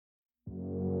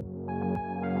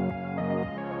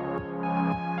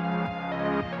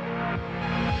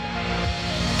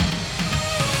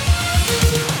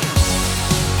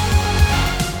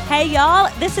Hey,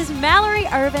 y'all, this is Mallory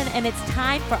Irvin, and it's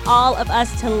time for all of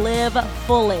us to live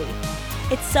fully.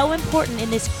 It's so important in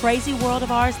this crazy world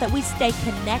of ours that we stay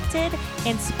connected,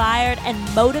 inspired,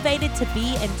 and motivated to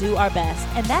be and do our best,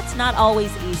 and that's not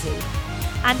always easy.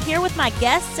 I'm here with my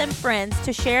guests and friends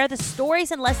to share the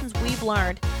stories and lessons we've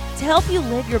learned to help you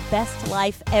live your best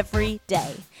life every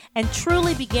day and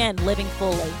truly begin living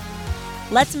fully.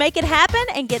 Let's make it happen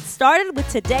and get started with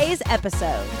today's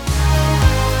episode.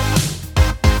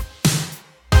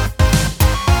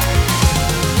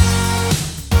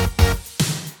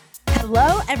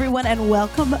 Hello, everyone, and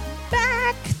welcome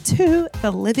back to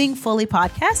the Living Fully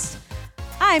podcast.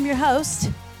 I am your host,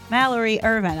 Mallory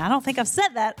Irvin. I don't think I've said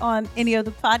that on any of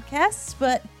the podcasts,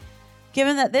 but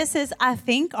given that this is, I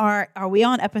think, are we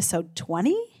on episode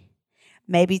 20?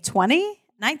 Maybe 20?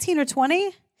 19 or 20?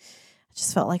 I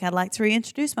just felt like I'd like to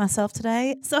reintroduce myself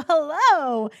today. So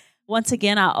hello. Once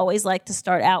again, I always like to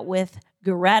start out with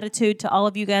gratitude to all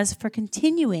of you guys for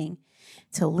continuing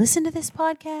to listen to this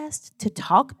podcast, to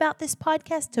talk about this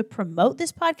podcast, to promote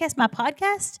this podcast. My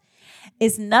podcast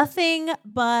is nothing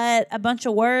but a bunch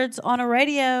of words on a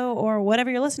radio or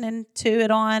whatever you're listening to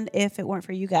it on if it weren't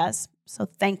for you guys. So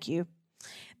thank you.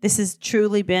 This has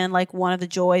truly been like one of the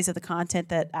joys of the content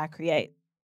that I create.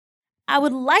 I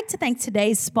would like to thank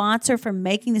today's sponsor for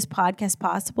making this podcast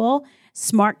possible,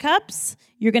 Smart Cups.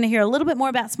 You're going to hear a little bit more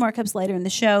about Smart Cups later in the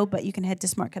show, but you can head to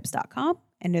smartcups.com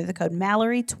and enter the code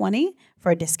Mallory20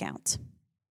 for a discount.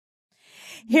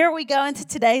 Here we go into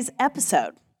today's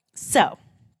episode. So,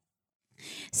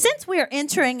 since we are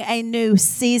entering a new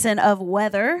season of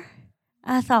weather,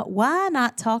 I thought, why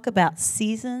not talk about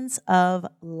seasons of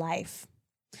life?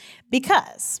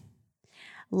 Because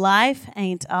life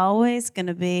ain't always going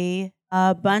to be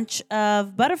a bunch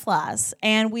of butterflies,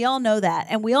 and we all know that.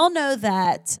 And we all know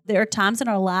that there are times in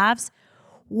our lives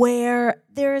where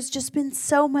there's just been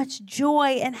so much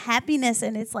joy and happiness,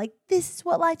 and it's like, this is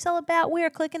what life's all about. We are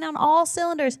clicking on all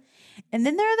cylinders. And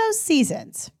then there are those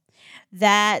seasons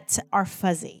that are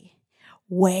fuzzy,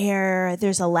 where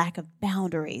there's a lack of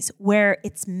boundaries, where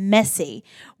it's messy,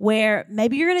 where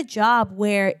maybe you're in a job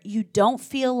where you don't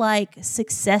feel like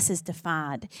success is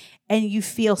defined and you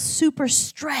feel super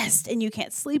stressed and you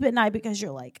can't sleep at night because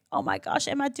you're like, oh my gosh,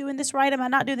 am I doing this right? Am I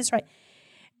not doing this right?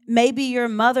 Maybe you're a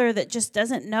mother that just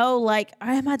doesn't know, like,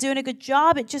 am I doing a good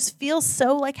job? It just feels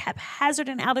so like haphazard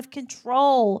and out of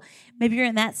control. Maybe you're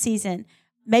in that season.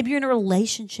 Maybe you're in a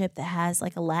relationship that has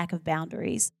like a lack of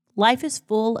boundaries. Life is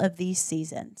full of these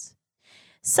seasons.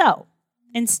 So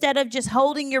instead of just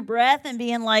holding your breath and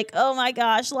being like, oh my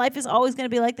gosh, life is always going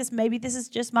to be like this, maybe this is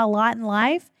just my lot in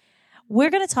life, we're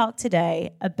going to talk today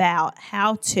about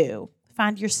how to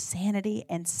find your sanity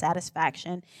and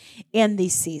satisfaction in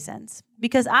these seasons.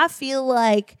 Because I feel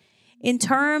like in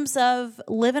terms of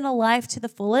living a life to the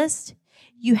fullest,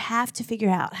 you have to figure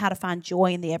out how to find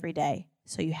joy in the everyday.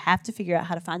 So you have to figure out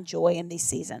how to find joy in these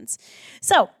seasons.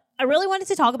 So I really wanted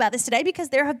to talk about this today because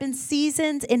there have been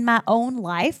seasons in my own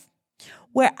life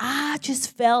where I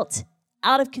just felt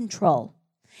out of control.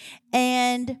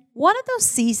 And one of those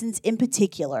seasons in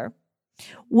particular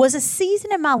was a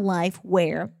season in my life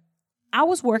where I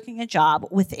was working a job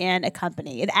within a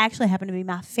company. It actually happened to be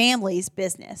my family's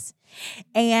business.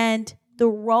 And the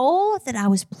role that I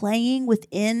was playing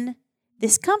within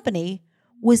this company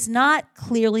was not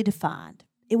clearly defined.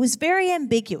 It was very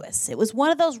ambiguous. It was one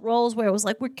of those roles where it was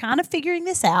like, we're kind of figuring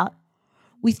this out.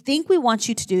 We think we want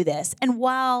you to do this. And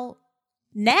while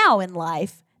now in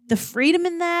life, the freedom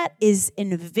in that is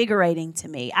invigorating to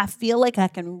me. I feel like I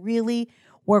can really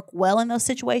work well in those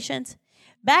situations.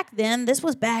 Back then, this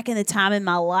was back in the time in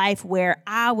my life where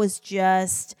I was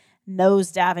just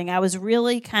nosediving. I was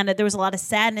really there was a lot of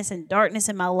sadness and darkness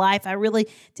in my life. I really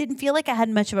didn't feel like I had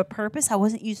much of a purpose. I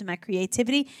wasn't using my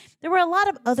creativity. There were a lot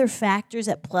of other factors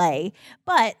at play.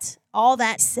 But all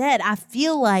that said, I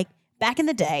feel like back in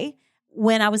the day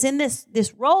when I was in this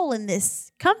role in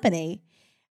this company,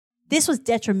 this was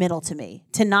detrimental to me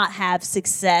to not have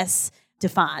success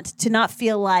defined, to not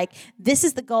feel like this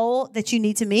is the goal that you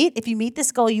need to meet. If you meet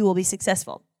this goal, you will be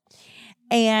successful.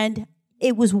 And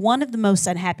it was one of the most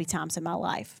unhappy times in my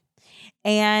life.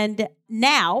 And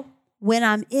now, when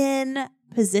I'm in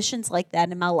positions like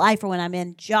that in my life, or when I'm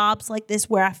in jobs like this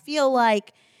where I feel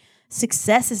like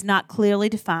success is not clearly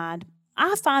defined,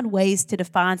 I find ways to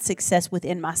define success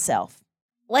within myself.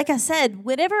 Like I said,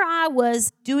 whenever I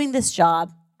was doing this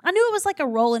job, I knew it was like a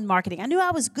role in marketing. I knew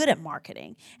I was good at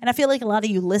marketing. And I feel like a lot of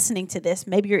you listening to this,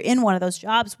 maybe you're in one of those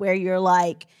jobs where you're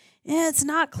like, it's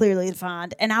not clearly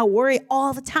defined. And I worry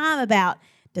all the time about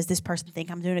Does this person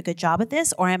think I'm doing a good job at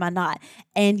this or am I not?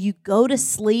 And you go to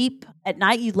sleep at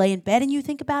night, you lay in bed and you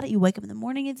think about it. You wake up in the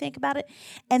morning and think about it.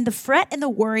 And the fret and the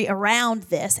worry around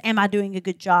this, am I doing a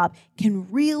good job, can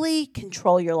really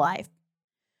control your life.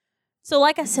 So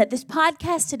like I said, this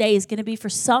podcast today is going to be for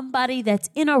somebody that's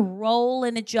in a role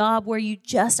in a job where you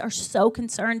just are so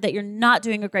concerned that you're not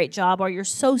doing a great job, or you're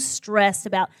so stressed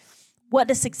about what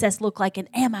does success look like and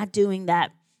am I doing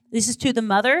that? This is to the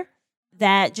mother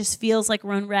that just feels like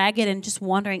run ragged and just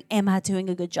wondering, am I doing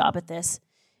a good job at this?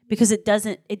 Because it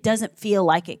doesn't feel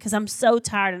like it, because I'm so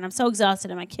tired and I'm so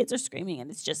exhausted and my kids are screaming and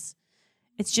it's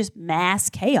just mass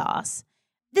chaos.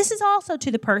 This is also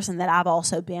to the person that I've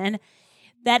also been,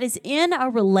 that is in a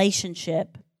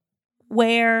relationship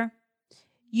where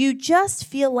you just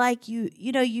feel like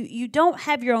you don't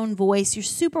have your own voice. You're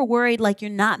super worried like you're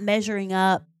not measuring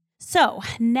up. So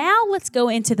now let's go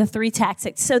into the 3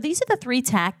 tactics. So these are the 3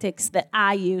 tactics that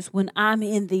I use when I'm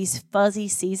in these fuzzy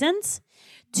seasons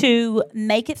to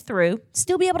make it through,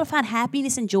 still be able to find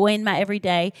happiness and joy in my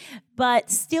everyday, but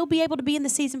still be able to be in the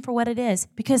season for what it is.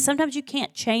 Because sometimes you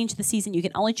can't change the season. You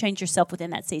can only change yourself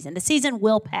within that season. The season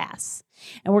will pass.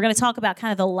 And we're going to talk about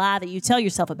kind of the lie that you tell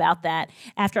yourself about that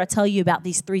after I tell you about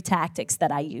these 3 tactics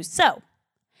that I use. So,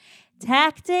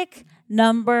 tactic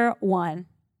number 1,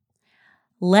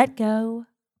 let go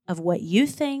of what you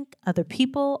think other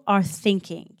people are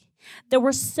thinking. There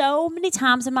were so many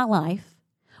times in my life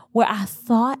where I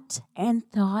thought and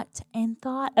thought and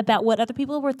thought about what other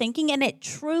people were thinking, and it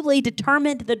truly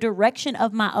determined the direction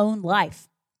of my own life.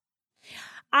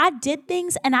 I did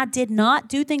things and I did not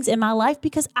do things in my life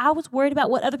because I was worried about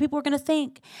what other people were going to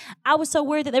think. I was so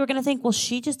worried that they were going to think, well,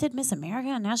 she just did Miss America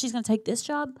and now she's going to take this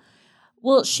job.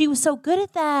 Well, she was so good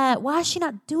at that. Why is she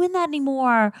not doing that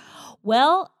anymore?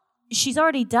 Well, she's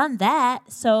already done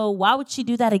that, so why would she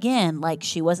do that again? Like,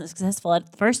 she wasn't successful at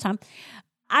it the first time.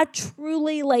 I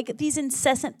truly, these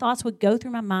incessant thoughts would go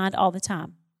through my mind all the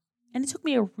time. And it took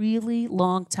me a really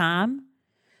long time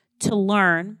to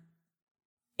learn.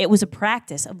 It was a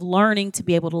practice of learning to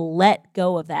be able to let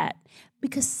go of that,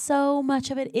 because so much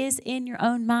of it is in your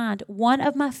own mind. One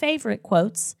of my favorite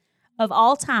quotes of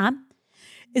all time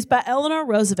is by Eleanor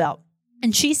Roosevelt.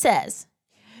 And she says,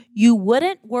 "You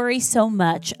wouldn't worry so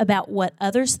much about what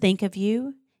others think of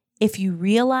you if you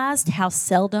realized how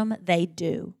seldom they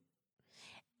do."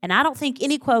 And I don't think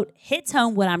any quote hits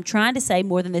home what I'm trying to say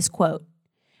more than this quote.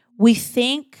 We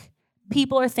think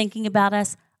people are thinking about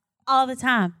us all the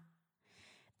time.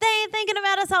 They ain't thinking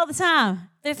about us all the time.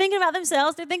 They're thinking about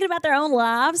themselves. They're thinking about their own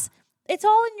lives. It's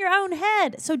all in your own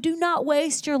head. So do not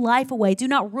waste your life away. Do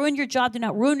not ruin your job. Do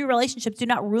not ruin your relationships. Do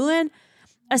not ruin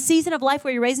a season of life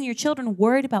where you're raising your children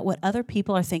worried about what other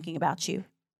people are thinking about you,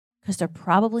 because they're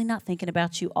probably not thinking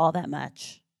about you all that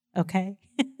much. Okay?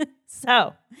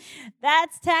 So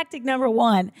that's tactic number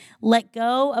 1. Let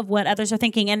go of what others are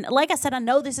thinking. And like I said, I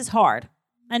know this is hard.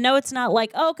 I know it's not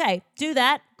like, okay, do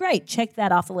that. Great. Check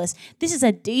that off the list. This is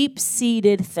a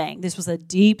deep-seated thing. This was a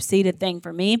deep-seated thing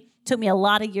for me. It took me a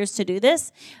lot of years to do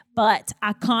this, but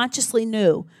I consciously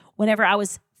knew whenever I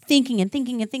was thinking and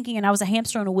thinking and thinking, and I was a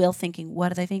hamster on a wheel thinking,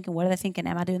 what are they thinking? What are they thinking?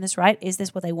 Am I doing this right? Is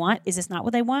this what they want? Is this not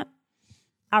what they want?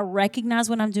 I recognize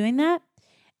when I'm doing that,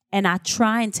 and I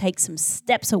try and take some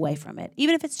steps away from it.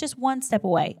 Even if it's just one step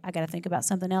away, I got to think about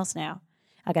something else now.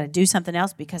 I got to do something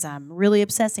else because I'm really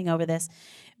obsessing over this.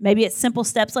 Maybe it's simple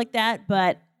steps like that,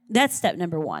 but that's step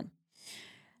number 1.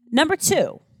 Number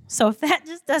 2, so if that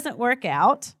just doesn't work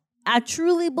out, I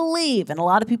truly believe, and a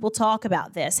lot of people talk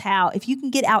about this, how if you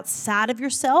can get outside of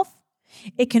yourself,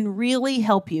 it can really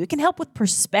help you. It can help with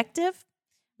perspective.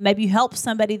 Maybe you help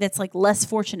somebody that's less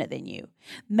fortunate than you.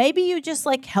 Maybe you just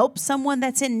help someone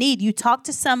that's in need. You talk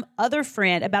to some other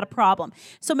friend about a problem.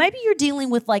 So maybe you're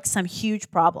dealing with some huge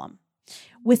problem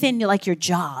within your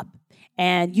job,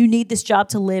 and you need this job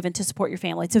to live and to support your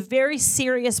family. It's a very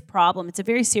serious problem. It's a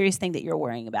very serious thing that you're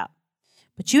worrying about.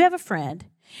 But you have a friend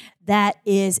that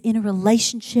is in a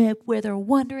relationship where they're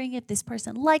wondering if this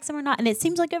person likes them or not, and it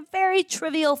seems like a very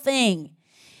trivial thing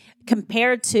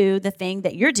compared to the thing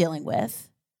that you're dealing with.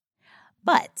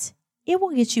 But it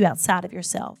will get you outside of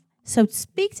yourself. So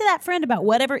speak to that friend about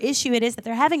whatever issue it is that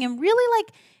they're having, and really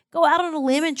go out on a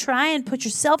limb and try and put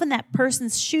yourself in that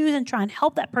person's shoes and try and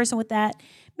help that person with that.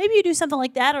 Maybe you do something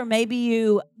like that, or maybe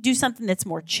you do something that's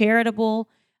more charitable.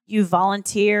 You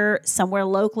volunteer somewhere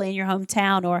locally in your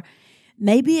hometown, or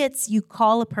maybe it's you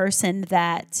call a person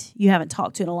that you haven't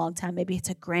talked to in a long time. Maybe it's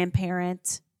a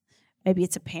grandparent. Maybe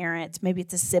it's a parent. Maybe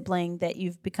it's a sibling that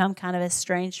you've become kind of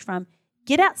estranged from.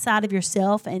 Get outside of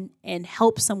yourself and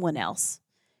help someone else.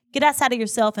 Get outside of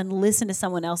yourself and listen to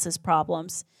someone else's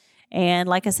problems And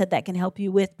like I said, that can help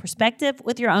you with perspective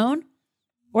with your own,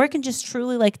 or it can just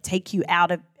truly like take you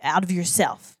out of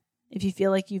yourself if you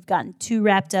feel like you've gotten too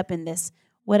wrapped up in this,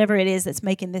 whatever it is that's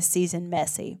making this season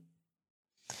messy.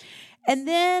 And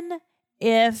then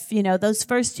if, those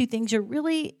first two things, you're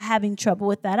really having trouble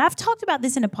with that. I've talked about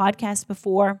this in a podcast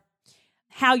before,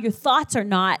 how your thoughts are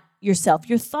not yourself.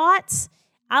 Your thoughts,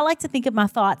 I like to think of my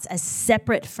thoughts as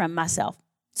separate from myself.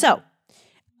 So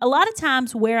a lot of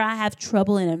times where I have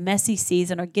trouble in a messy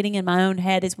season or getting in my own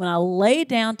head is when I lay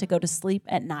down to go to sleep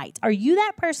at night. Are you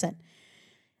that person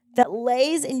that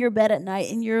lays in your bed at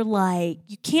night and you're like,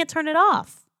 you can't turn it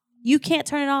off? You can't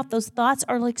turn it off. Those thoughts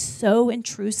are like so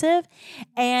intrusive,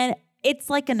 and it's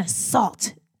like an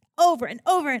assault over and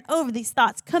over and over. These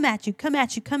thoughts come at you, come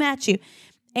at you, come at you.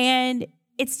 And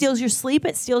it steals your sleep.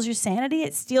 It steals your sanity.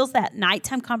 It steals that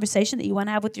nighttime conversation that you want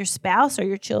to have with your spouse or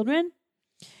your children.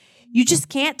 You just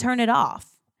can't turn it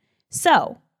off.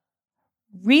 So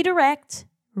redirect,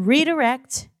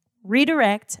 redirect,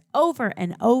 redirect over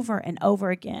and over and over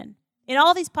again. In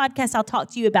all these podcasts, I'll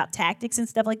talk to you about tactics and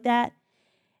stuff like that.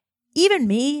 Even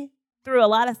me, through a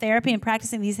lot of therapy and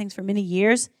practicing these things for many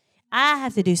years, I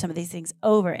have to do some of these things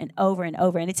over and over and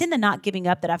over. And it's in the not giving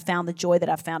up that I've found the joy that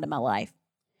I've found in my life.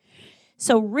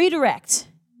 So redirect,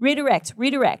 redirect,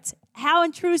 redirect. How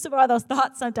intrusive are those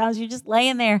thoughts sometimes? You're just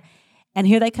laying there and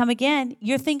here they come again.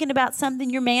 You're thinking about something.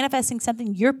 You're manifesting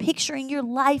something. You're picturing your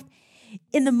life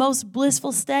in the most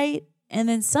blissful state. And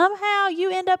then somehow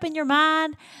you end up in your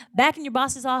mind, back in your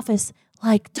boss's office,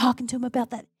 like talking to him about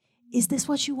that. Is this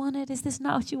what you wanted? Is this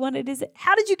not what you wanted? Is it?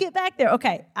 How did you get back there?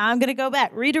 Okay, I'm going to go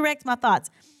back, redirect my thoughts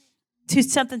to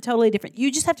something totally different. You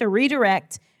just have to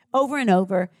redirect over and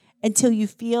over until you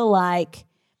feel like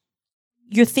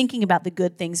you're thinking about the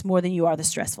good things more than you are the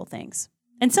stressful things.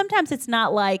 And sometimes it's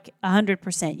not like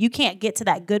 100%. You can't get to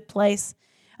that good place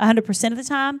 100% of the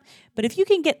time. But if you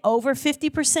can get over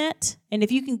 50%, and if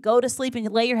you can go to sleep and you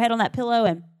lay your head on that pillow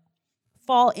and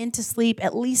fall into sleep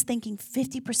at least thinking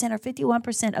 50% or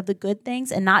 51% of the good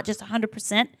things and not just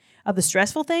 100% of the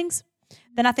stressful things,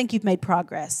 then I think you've made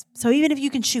progress. So even if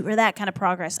you can shoot for that kind of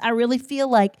progress, I really feel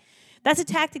like that's a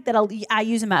tactic that I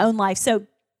use in my own life. So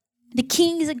the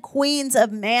kings and queens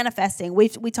of manifesting, we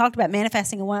talked about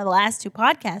manifesting in one of the last two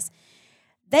podcasts.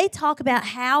 They talk about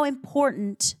how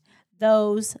important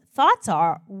those thoughts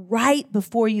are right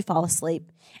before you fall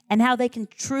asleep, and how they can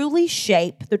truly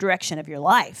shape the direction of your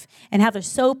life, and how they're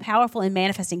so powerful in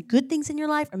manifesting good things in your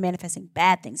life or manifesting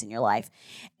bad things in your life.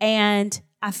 And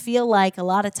I feel like a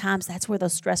lot of times that's where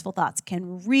those stressful thoughts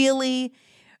can really,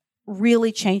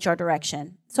 really change our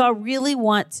direction. So I really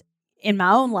want, in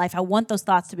my own life, I want those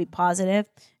thoughts to be positive.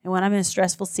 And when I'm in a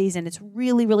stressful season, it's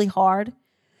really, really hard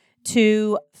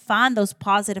to find those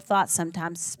positive thoughts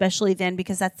sometimes, especially then,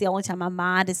 because that's the only time my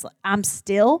mind is, I'm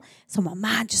still, so my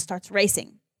mind just starts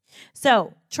racing.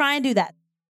 So try and do that.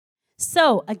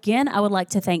 So again, I would like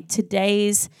to thank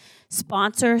today's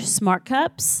sponsor, Smart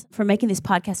Cups, for making this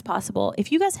podcast possible.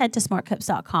 If you guys head to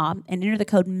smartcups.com and enter the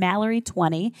code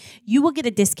Mallory20, you will get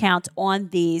a discount on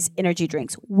these energy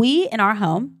drinks. We, in our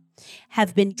home,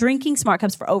 have been drinking Smart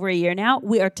Cups for over a year now.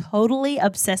 We are totally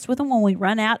obsessed with them. When we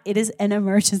run out, it is an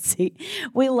emergency.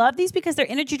 We love these because they're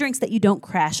energy drinks that you don't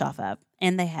crash off of.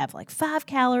 And they have like 5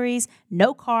 calories,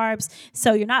 no carbs.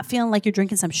 So you're not feeling like you're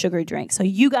drinking some sugary drink. So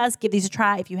you guys give these a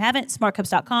try. If you haven't,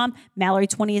 smartcups.com,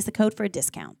 Mallory20 is the code for a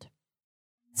discount.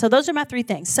 So those are my 3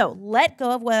 things. So let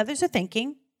go of what others are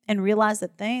thinking and realize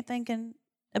that they ain't thinking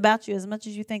about you as much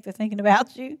as you think they're thinking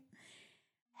about you.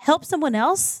 Help someone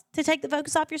else to take the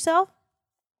focus off yourself.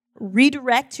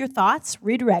 Redirect your thoughts.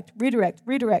 Redirect, redirect,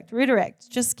 redirect,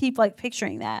 redirect. Just keep like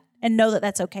picturing that and know that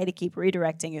that's okay to keep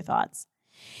redirecting your thoughts.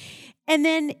 And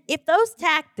then if those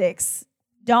tactics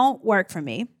don't work for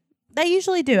me, they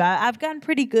usually do. I've gotten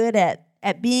pretty good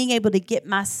at being able to get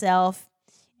myself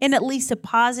in at least a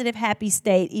positive, happy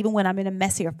state, even when I'm in a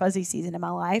messy or fuzzy season in my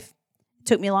life. It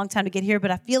took me a long time to get here, but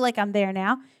I feel like I'm there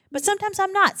now. But sometimes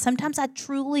I'm not. Sometimes I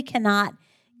truly cannot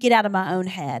get out of my own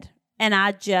head. And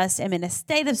I just am in a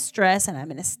state of stress, and I'm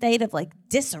in a state of like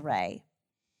disarray.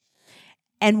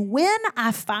 And when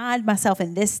I find myself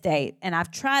in this state, and I've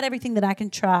tried everything that I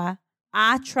can try,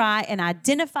 I try and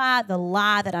identify the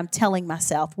lie that I'm telling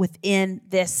myself within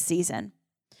this season.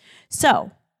 So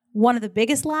one of the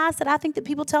biggest lies that I think that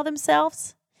people tell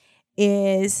themselves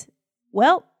is,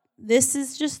 well, this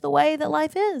is just the way that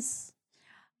life is.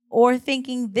 Or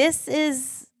thinking this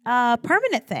is a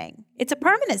permanent thing. It's a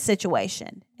permanent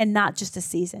situation and not just a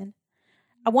season.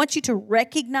 I want you to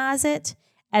recognize it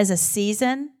as a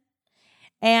season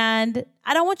And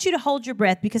I don't want you to hold your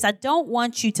breath because I don't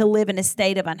want you to live in a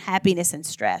state of unhappiness and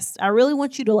stress. I really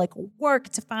want you to work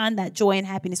to find that joy and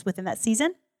happiness within that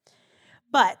season.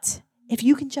 But if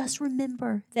you can just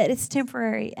remember that it's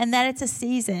temporary and that it's a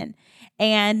season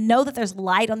and know that there's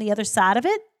light on the other side of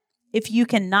it, if you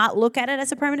cannot look at it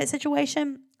as a permanent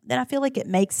situation, then I feel like it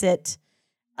makes it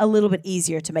a little bit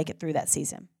easier to make it through that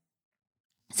season.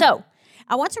 So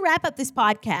I want to wrap up this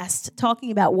podcast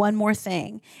talking about one more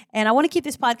thing. And I want to keep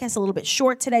this podcast a little bit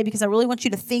short today because I really want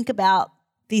you to think about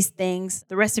these things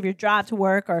the rest of your drive to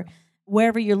work or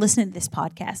wherever you're listening to this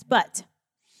podcast. But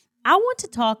I want to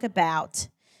talk about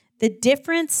the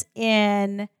difference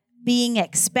in being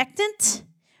expectant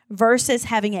versus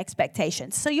having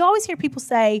expectations. So you always hear people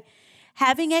say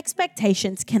having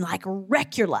expectations can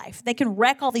wreck your life. They can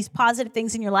wreck all these positive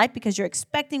things in your life because you're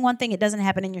expecting one thing, it doesn't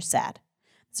happen, and you're sad.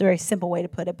 It's a very simple way to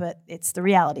put it, but it's the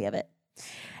reality of it.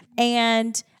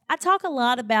 And I talk a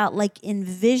lot about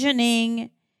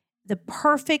envisioning the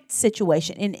perfect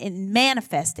situation, in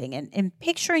manifesting and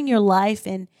picturing your life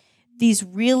in these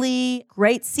really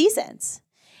great seasons.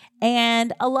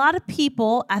 And a lot of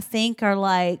people, I think,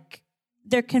 are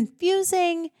they're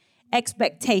confusing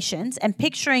expectations and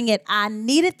picturing it, I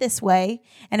need it this way,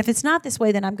 and if it's not this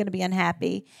way, then I'm going to be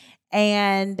unhappy.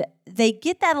 And they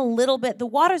get that a little bit, the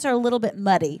waters are a little bit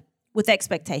muddy with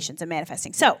expectations and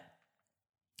manifesting. So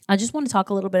I just want to talk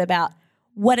a little bit about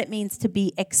what it means to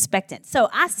be expectant. So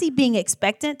I see being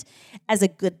expectant as a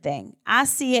good thing. I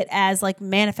see it as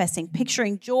manifesting,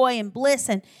 picturing joy and bliss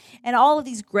and all of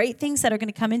these great things that are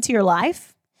going to come into your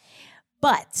life.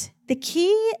 But the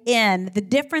key in the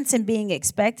difference in being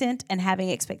expectant and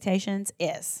having expectations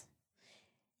is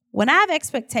when I have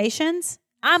expectations,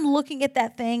 I'm looking at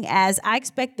that thing as I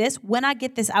expect this. When I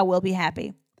get this, I will be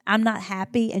happy. I'm not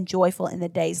happy and joyful in the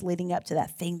days leading up to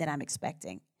that thing that I'm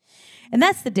expecting. And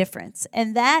that's the difference.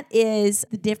 And that is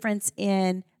the difference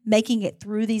in making it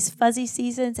through these fuzzy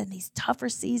seasons and these tougher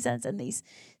seasons and these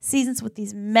seasons with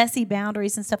these messy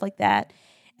boundaries and stuff like that,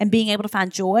 and being able to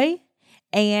find joy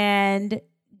and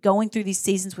going through these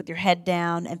seasons with your head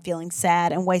down and feeling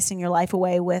sad and wasting your life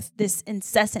away with this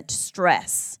incessant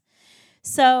stress.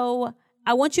 So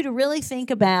I want you to really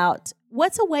think about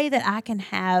what's a way that I can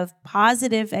have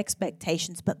positive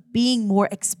expectations, but being more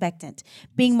expectant,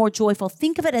 being more joyful.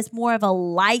 Think of it as more of a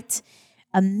light,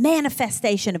 a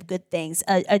manifestation of good things,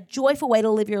 a joyful way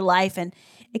to live your life and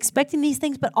expecting these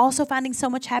things, but also finding so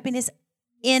much happiness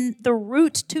in the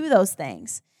root to those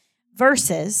things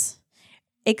versus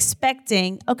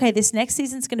expecting, okay, this next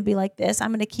season's going to be like this. I'm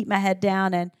going to keep my head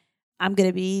down and I'm going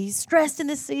to be stressed in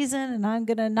this season and I'm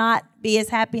going to not be as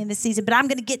happy in this season, but I'm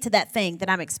going to get to that thing that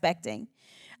I'm expecting.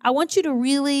 I want you to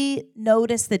really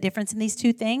notice the difference in these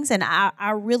two things, and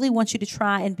I really want you to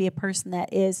try and be a person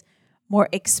that is more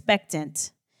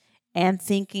expectant and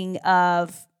thinking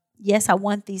of, yes, I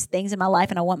want these things in my life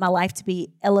and I want my life to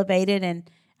be elevated and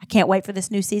I can't wait for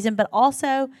this new season, but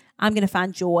also I'm going to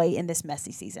find joy in this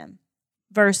messy season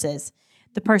versus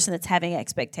the person that's having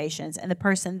expectations and the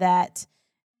person that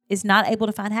is not able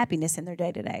to find happiness in their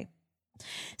day-to-day.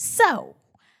 So,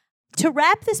 to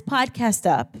wrap this podcast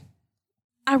up,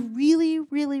 I really,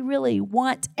 really, really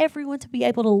want everyone to be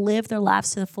able to live their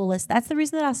lives to the fullest. That's the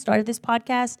reason that I started this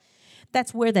podcast.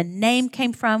 That's where the name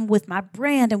came from with my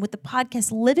brand and with the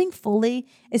podcast. Living fully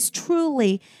is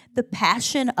truly the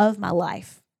passion of my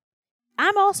life.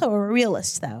 I'm also a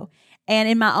realist, though. And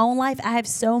in my own life, I've had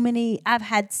so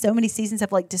many seasons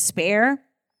of despair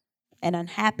and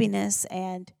unhappiness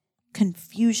and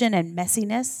confusion and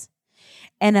messiness.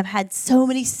 And I've had so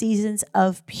many seasons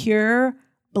of pure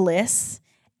bliss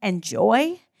and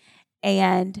joy.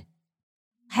 And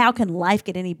how can life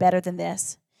get any better than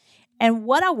this? And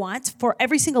what I want for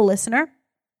every single listener,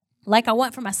 like I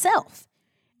want for myself,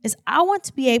 is I want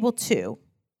to be able to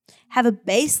have a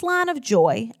baseline of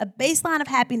joy, a baseline of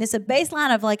happiness, a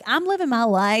baseline of I'm living my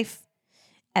life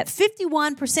at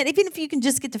 51%, even if you can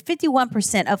just get to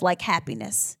 51% of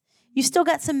happiness. You still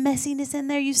got some messiness in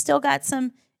there. You still got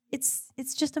some, it's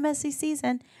just a messy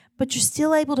season, but you're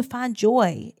still able to find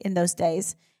joy in those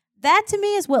days. That to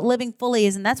me is what living fully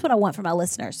is, and that's what I want for my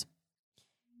listeners,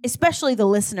 especially the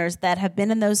listeners that have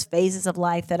been in those phases of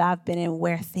life that I've been in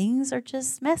where things are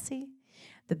just messy.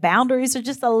 The boundaries are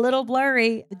just a little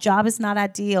blurry. The job is not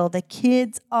ideal. The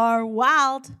kids are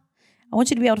wild. I want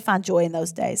you to be able to find joy in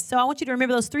those days. So I want you to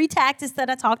remember those 3 tactics that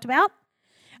I talked about.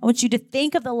 I want you to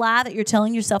think of the lie that you're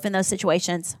telling yourself in those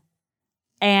situations.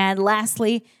 And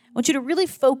lastly, I want you to really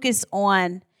focus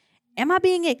on, am I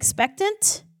being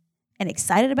expectant and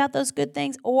excited about those good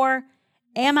things? Or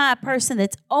am I a person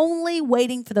that's only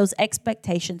waiting for those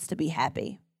expectations to be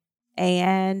happy?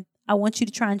 And I want you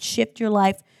to try and shift your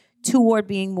life toward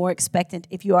being more expectant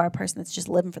if you are a person that's just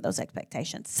living for those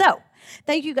expectations. So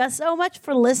thank you guys so much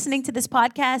for listening to this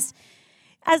podcast.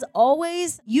 As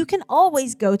always, you can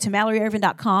always go to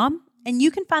MalloryIrvin.com and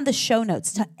you can find the show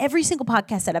notes to every single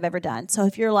podcast that I've ever done. So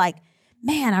if you're like,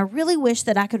 man, I really wish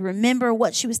that I could remember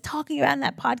what she was talking about in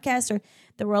that podcast, or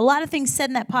there were a lot of things said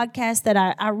in that podcast that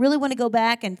I really want to go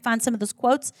back and find some of those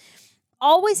quotes,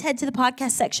 always head to the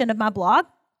podcast section of my blog,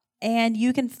 and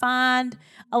you can find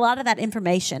a lot of that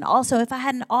information. Also, if I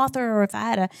had an author or if I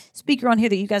had a speaker on here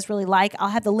that you guys really like, I'll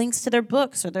have the links to their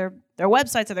books or their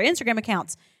websites or their Instagram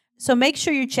accounts. So make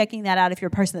sure you're checking that out if you're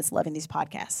a person that's loving these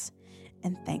podcasts.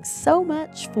 And thanks so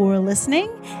much for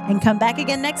listening, and come back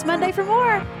again next Monday for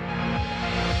more.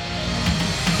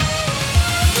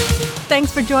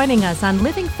 Thanks for joining us on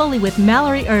Living Fully with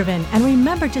Mallory Irvin. And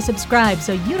remember to subscribe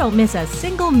so you don't miss a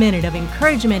single minute of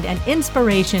encouragement and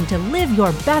inspiration to live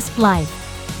your best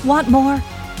life. Want more?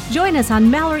 Join us on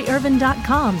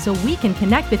MalloryIrvin.com so we can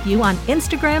connect with you on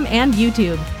Instagram and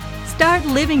YouTube. Start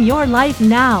living your life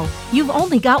now. You've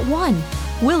only got one.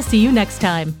 We'll see you next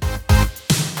time.